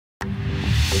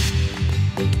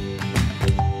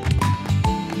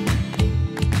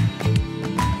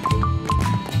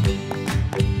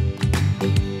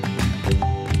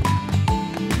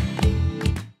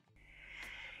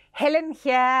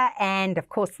here, and of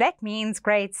course that means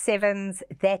grade 7s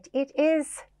that it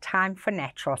is time for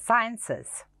natural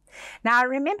sciences. Now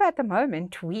remember, at the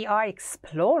moment we are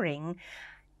exploring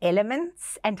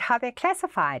elements and how they're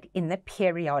classified in the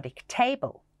periodic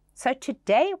table. So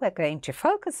today we're going to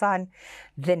focus on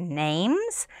the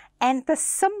names and the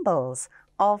symbols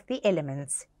of the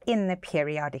elements in the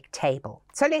periodic table.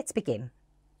 So let's begin.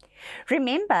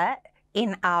 Remember,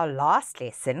 in our last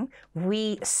lesson,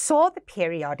 we saw the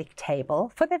periodic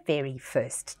table for the very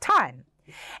first time.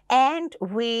 And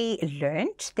we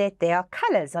learnt that there are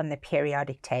colours on the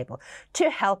periodic table to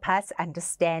help us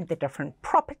understand the different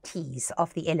properties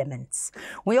of the elements.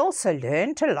 We also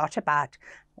learnt a lot about,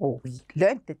 or we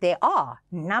learnt that there are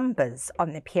numbers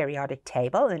on the periodic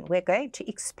table, and we're going to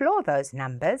explore those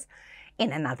numbers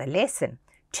in another lesson.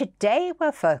 Today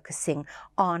we're focusing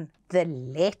on the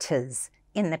letters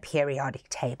in the periodic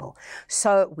table.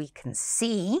 So we can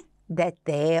see that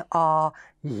there are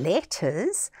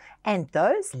letters, and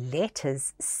those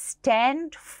letters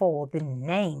stand for the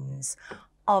names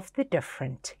of the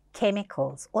different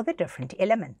chemicals or the different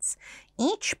elements.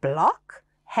 Each block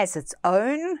has its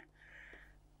own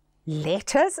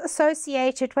letters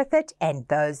associated with it, and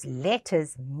those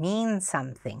letters mean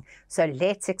something. So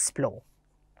let's explore.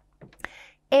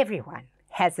 Everyone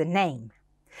has a name.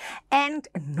 And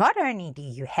not only do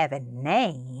you have a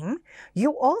name,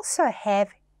 you also have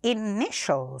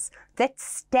initials that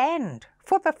stand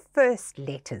for the first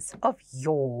letters of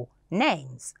your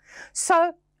names.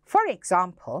 So, for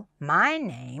example, my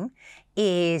name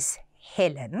is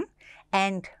Helen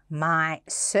and my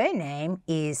surname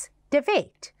is De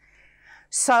Wet.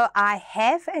 So I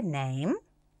have a name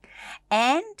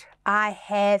and I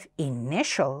have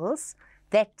initials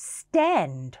that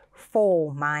stand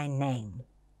for my name.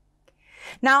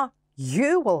 Now,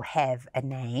 you will have a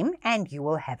name and you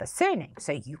will have a surname,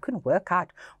 so you can work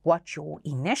out what your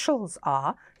initials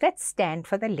are that stand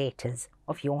for the letters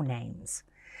of your names.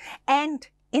 And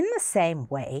in the same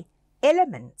way,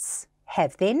 elements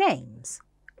have their names.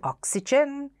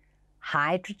 Oxygen,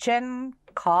 hydrogen,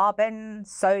 carbon,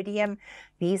 sodium.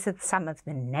 These are some of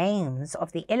the names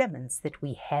of the elements that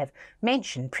we have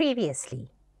mentioned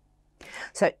previously.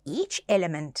 So each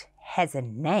element has a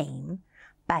name,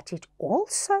 but it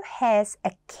also has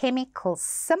a chemical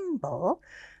symbol,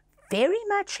 very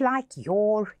much like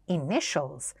your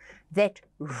initials, that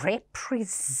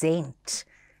represent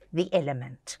the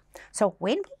element. So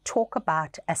when we talk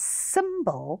about a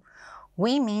symbol,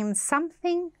 we mean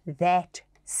something that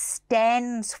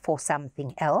stands for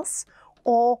something else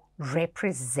or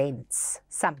represents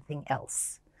something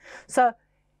else. So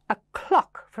a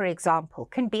clock, for example,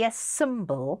 can be a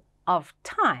symbol of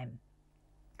time.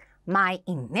 My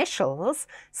initials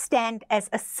stand as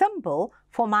a symbol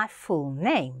for my full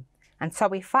name. And so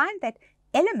we find that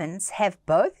elements have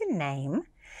both a name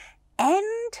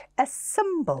and a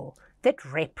symbol that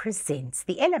represents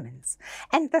the elements.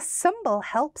 And the symbol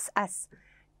helps us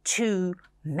to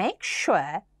make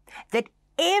sure that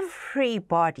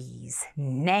everybody's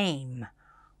name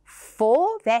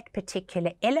for that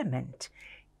particular element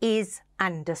is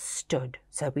understood.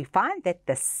 So we find that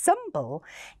the symbol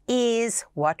is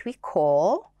what we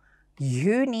call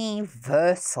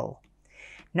universal.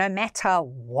 No matter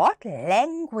what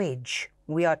language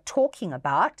we are talking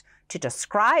about to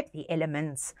describe the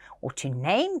elements or to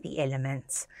name the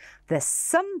elements, the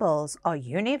symbols are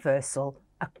universal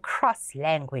across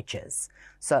languages.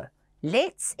 So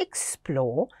let's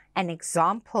explore an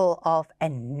example of a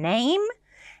name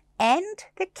and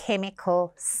the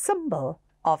chemical symbol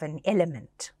of an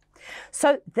element.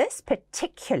 So this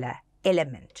particular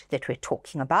element that we're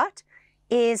talking about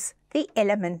is the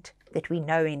element that we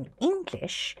know in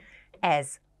English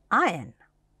as iron.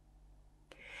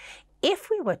 If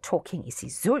we were talking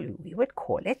isiZulu, we would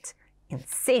call it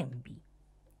insembi.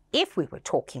 If we were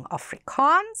talking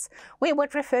Afrikaans, we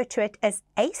would refer to it as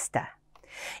yster.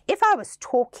 If I was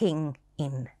talking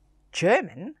in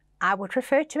German, I would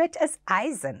refer to it as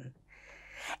Eisen.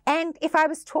 And if I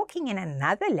was talking in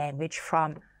another language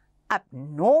from up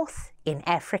north in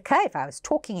Africa, if I was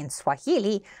talking in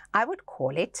Swahili, I would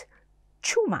call it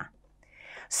chuma.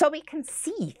 So we can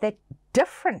see that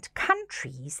different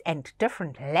countries and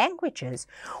different languages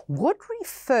would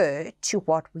refer to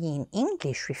what we in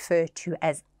English refer to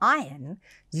as iron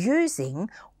using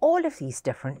all of these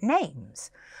different names.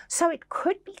 So it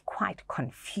could be quite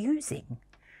confusing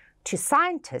to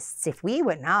scientists if we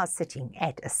were now sitting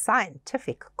at a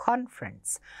scientific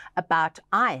conference about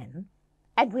iron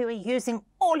and we were using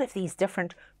all of these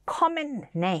different common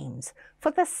names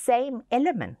for the same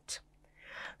element.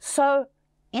 So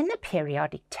in the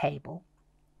periodic table,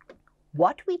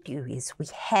 what we do is we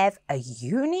have a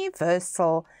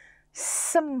universal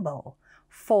symbol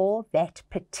for that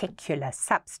particular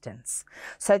substance.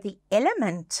 So the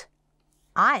element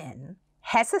iron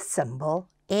has a symbol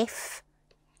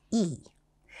Fe.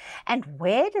 And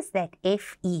where does that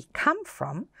Fe come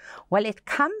from? Well, it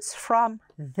comes from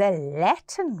the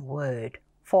Latin word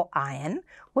for iron,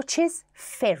 which is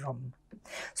ferrum.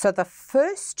 So the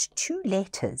first two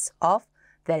letters of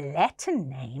the Latin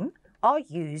name are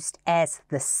used as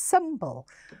the symbol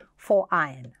for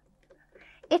iron.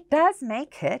 It does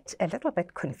make it a little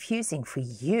bit confusing for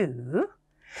you,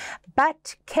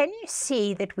 but can you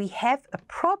see that we have a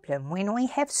problem when we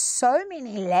have so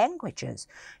many languages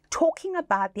talking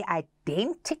about the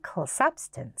identical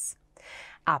substance?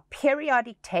 Our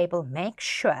periodic table makes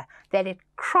sure that it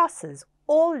crosses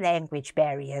all language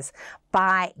barriers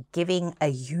by giving a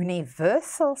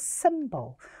universal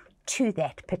symbol to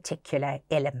that particular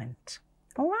element.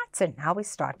 All right, so now we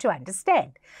start to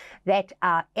understand that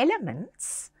our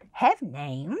elements have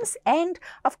names, and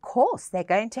of course they're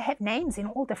going to have names in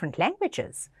all different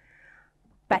languages,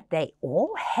 but they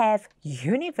all have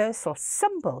universal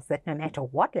symbols that no matter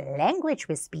what language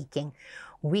we're speaking,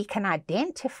 we can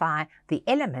identify the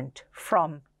element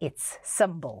from its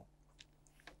symbol.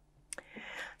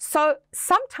 So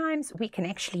sometimes we can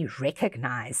actually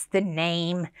recognize the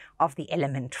name of the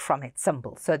element from its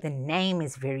symbol. So the name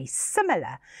is very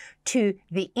similar to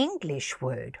the English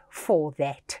word for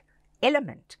that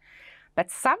element.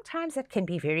 But sometimes it can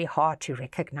be very hard to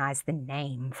recognize the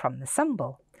name from the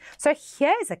symbol. So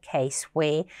here's a case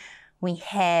where we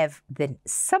have the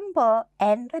symbol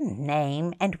and the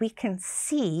name, and we can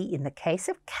see in the case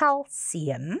of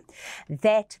calcium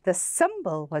that the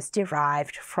symbol was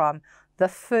derived from the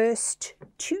first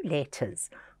two letters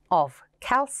of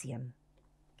calcium.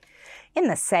 In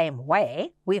the same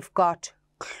way, we've got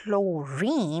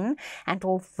chlorine, and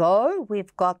although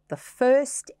we've got the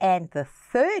first and the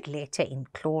third letter in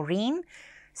chlorine,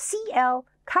 Cl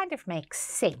kind of makes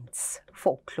sense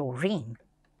for chlorine.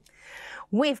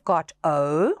 We've got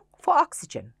O for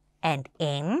oxygen and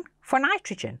N for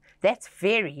nitrogen. That's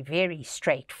very, very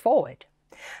straightforward.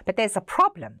 But there's a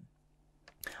problem.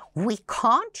 We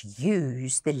can't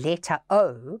use the letter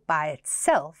O by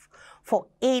itself for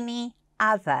any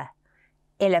other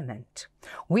element.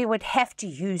 We would have to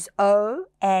use O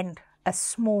and a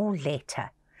small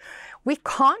letter. We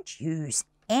can't use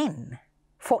N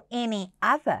for any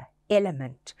other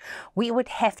element. We would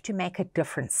have to make a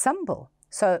different symbol.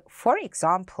 So, for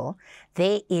example,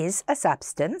 there is a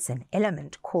substance, an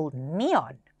element called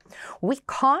neon. We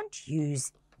can't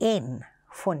use N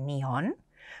for neon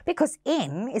because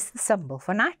N is the symbol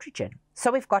for nitrogen.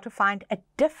 So we've got to find a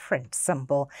different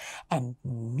symbol, and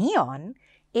neon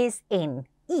is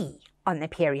Ne on the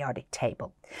periodic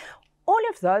table. All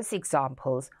of those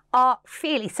examples are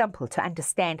fairly simple to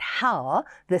understand how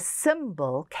the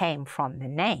symbol came from the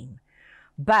name.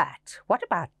 But what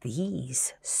about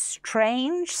these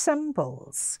strange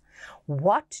symbols?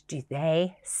 What do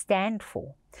they stand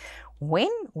for?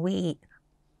 When we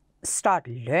start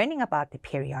learning about the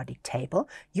periodic table,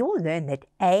 you'll learn that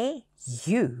Au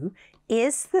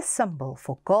is the symbol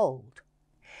for gold.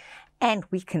 And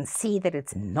we can see that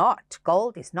it's not,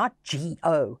 gold is not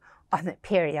Go on the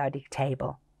periodic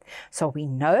table. So we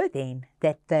know then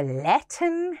that the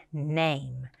Latin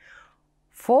name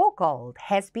for gold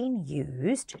has been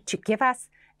used to give us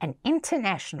an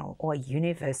international or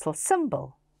universal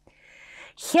symbol.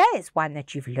 Here is one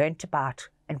that you've learnt about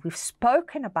and we've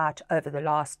spoken about over the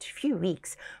last few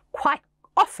weeks quite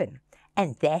often,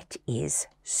 and that is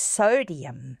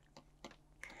sodium.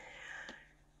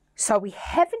 So we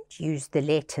haven't used the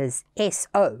letters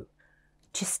SO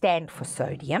to stand for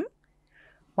sodium.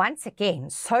 Once again,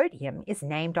 sodium is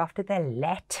named after the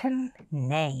Latin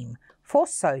name for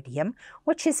sodium,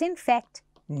 which is in fact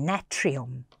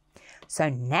natrium. So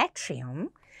natrium,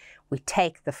 we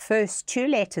take the first two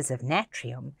letters of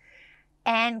natrium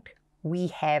and we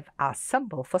have our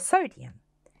symbol for sodium,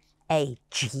 Ag.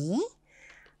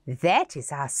 That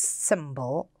is our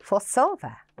symbol for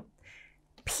silver.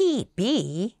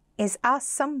 Pb is our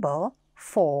symbol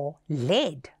for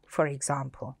lead, for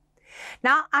example.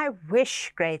 Now, I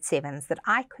wish, grade 7s, that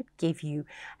I could give you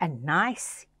a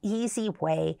nice, easy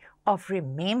way of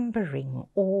remembering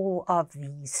all of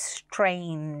these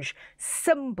strange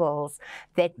symbols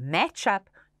that match up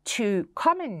to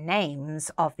common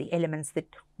names of the elements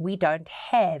that we don't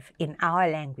have in our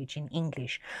language in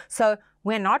English. So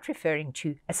we're not referring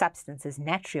to a substance as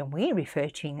natrium, we refer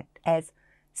to it as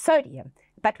sodium.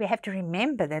 But we have to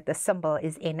remember that the symbol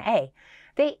is Na.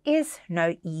 There is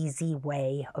no easy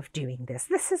way of doing this.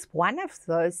 This is one of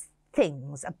those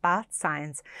things about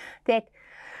science that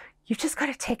you've just got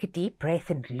to take a deep breath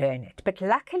and learn it. But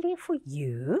luckily for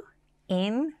you,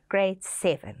 in grade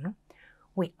 7,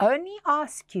 we only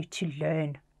ask you to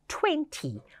learn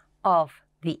 20 of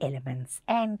the elements,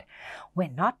 and we're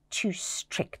not too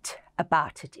strict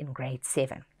about it in grade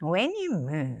 7. When you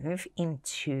move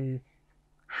into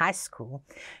high school,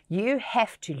 you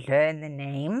have to learn the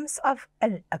names of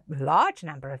a large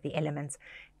number of the elements,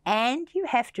 and you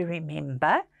have to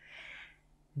remember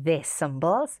their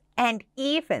symbols and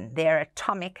even their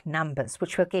atomic numbers,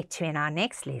 which we'll get to in our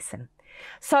next lesson.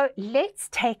 So let's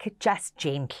take it just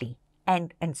gently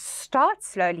and start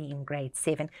slowly in grade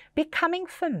 7, becoming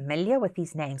familiar with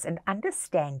these names and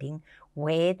understanding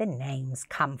where the names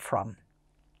come from.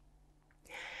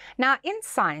 Now, in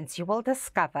science, you will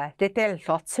discover that there are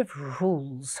lots of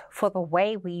rules for the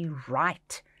way we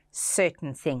write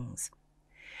certain things.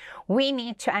 We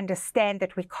need to understand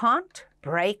that we can't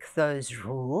break those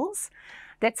rules,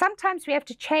 that sometimes we have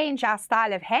to change our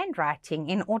style of handwriting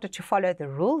in order to follow the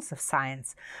rules of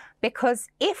science, because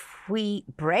if we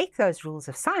break those rules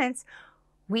of science,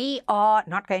 we are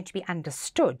not going to be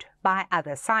understood by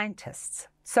other scientists.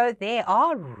 So there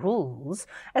are rules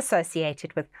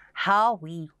associated with how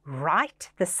we write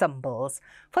the symbols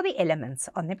for the elements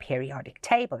on the periodic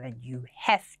table, and you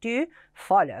have to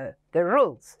follow the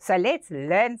rules. So let's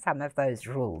learn some of those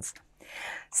rules.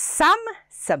 Some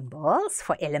symbols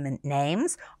for element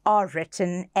names are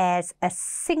written as a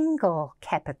single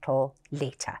capital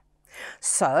letter.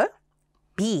 So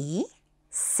B,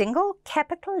 single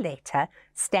capital letter,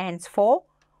 stands for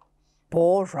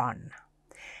boron.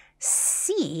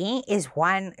 C is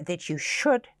one that you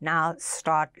should now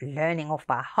start learning off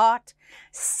by heart.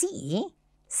 C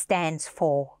stands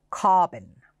for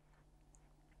carbon.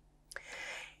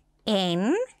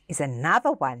 N is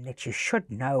another one that you should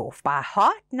know off by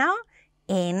heart now.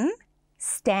 N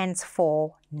stands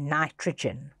for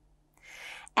nitrogen.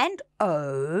 And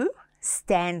O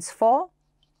stands for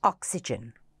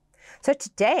oxygen. So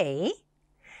today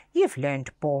you've learned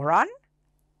boron,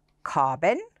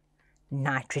 carbon,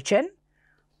 nitrogen,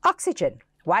 oxygen.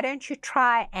 Why don't you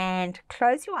try and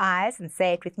close your eyes and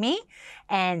say it with me,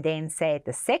 and then say it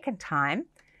the second time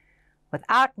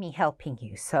without me helping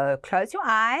you. So close your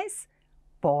eyes.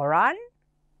 Boron,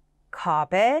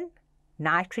 carbon,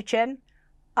 nitrogen,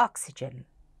 oxygen.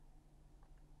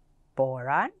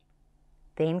 Boron,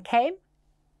 then came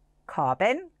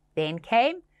carbon, then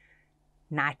came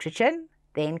nitrogen,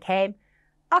 then came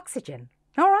oxygen.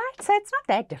 All right, so it's not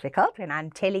that difficult when I'm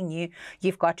telling you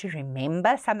you've got to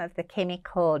remember some of the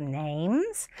chemical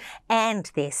names and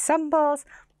their symbols.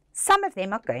 Some of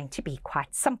them are going to be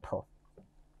quite simple.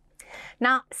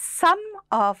 Now, some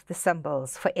of the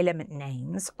symbols for element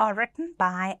names are written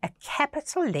by a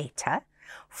capital letter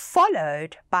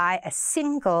followed by a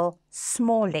single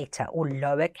small letter or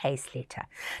lowercase letter.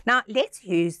 Now, let's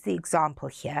use the example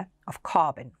here of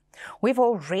carbon. We've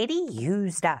already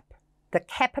used up the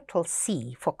capital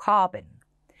C for carbon,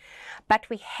 but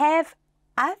we have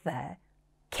other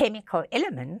chemical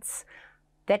elements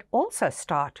that also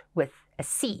start with a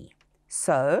C.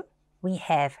 So we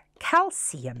have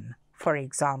calcium, for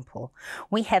example.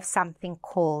 We have something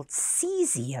called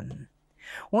cesium.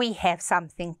 We have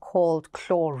something called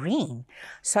chlorine.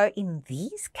 So in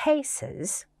these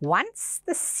cases, once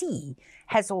the C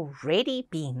has already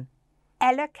been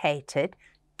allocated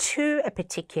to a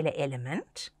particular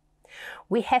element,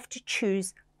 we have to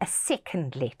choose a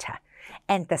second letter,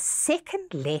 and the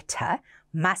second letter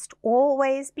must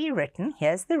always be written,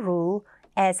 here's the rule,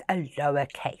 as a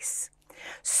lowercase.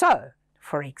 So,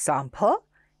 for example,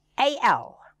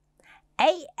 Al.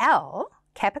 Al,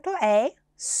 capital A,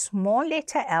 small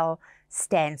letter L,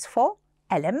 stands for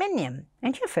aluminium,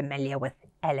 and you're familiar with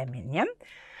aluminium.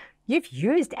 You've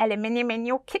used aluminium in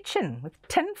your kitchen with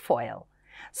tin foil.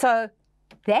 So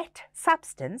that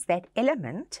substance, that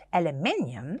element,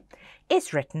 aluminium,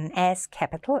 is written as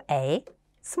capital A,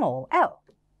 small l.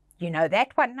 You know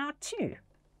that one now too.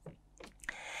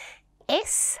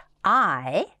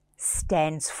 Si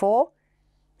stands for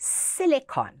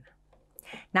silicon.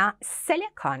 Now,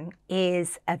 silicon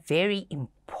is a very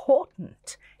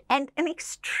important and an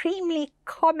extremely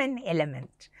common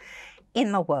element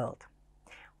in the world.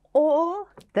 All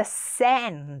the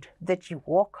sand that you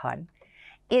walk on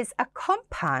is a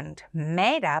compound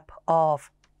made up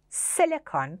of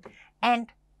silicon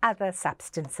and other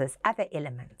substances, other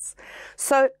elements.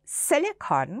 So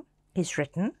silicon is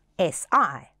written Si.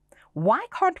 Why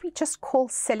can't we just call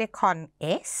silicon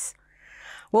S?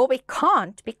 Well, we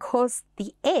can't because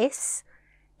the S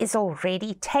is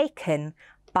already taken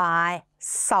by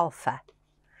sulfur.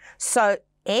 So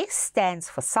S stands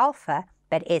for sulfur,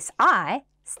 but Si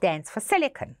stands for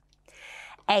silicon.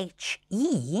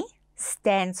 He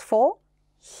stands for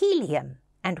helium,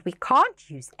 and we can't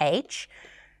use H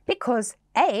because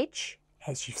H,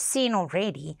 as you've seen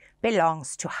already,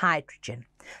 belongs to hydrogen.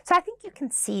 So I think you can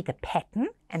see the pattern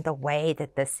and the way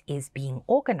that this is being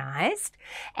organized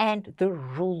and the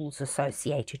rules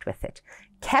associated with it.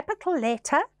 Capital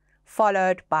letter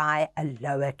followed by a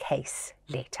lowercase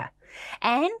letter.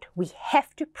 And we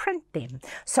have to print them.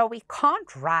 So we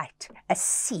can't write a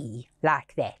C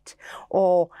like that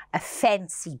or a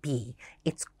fancy B.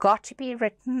 It's got to be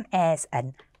written as a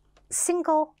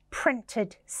single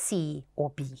printed C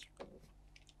or B.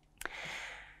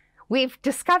 We've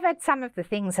discovered some of the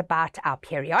things about our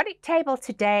periodic table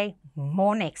today.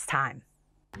 More next time.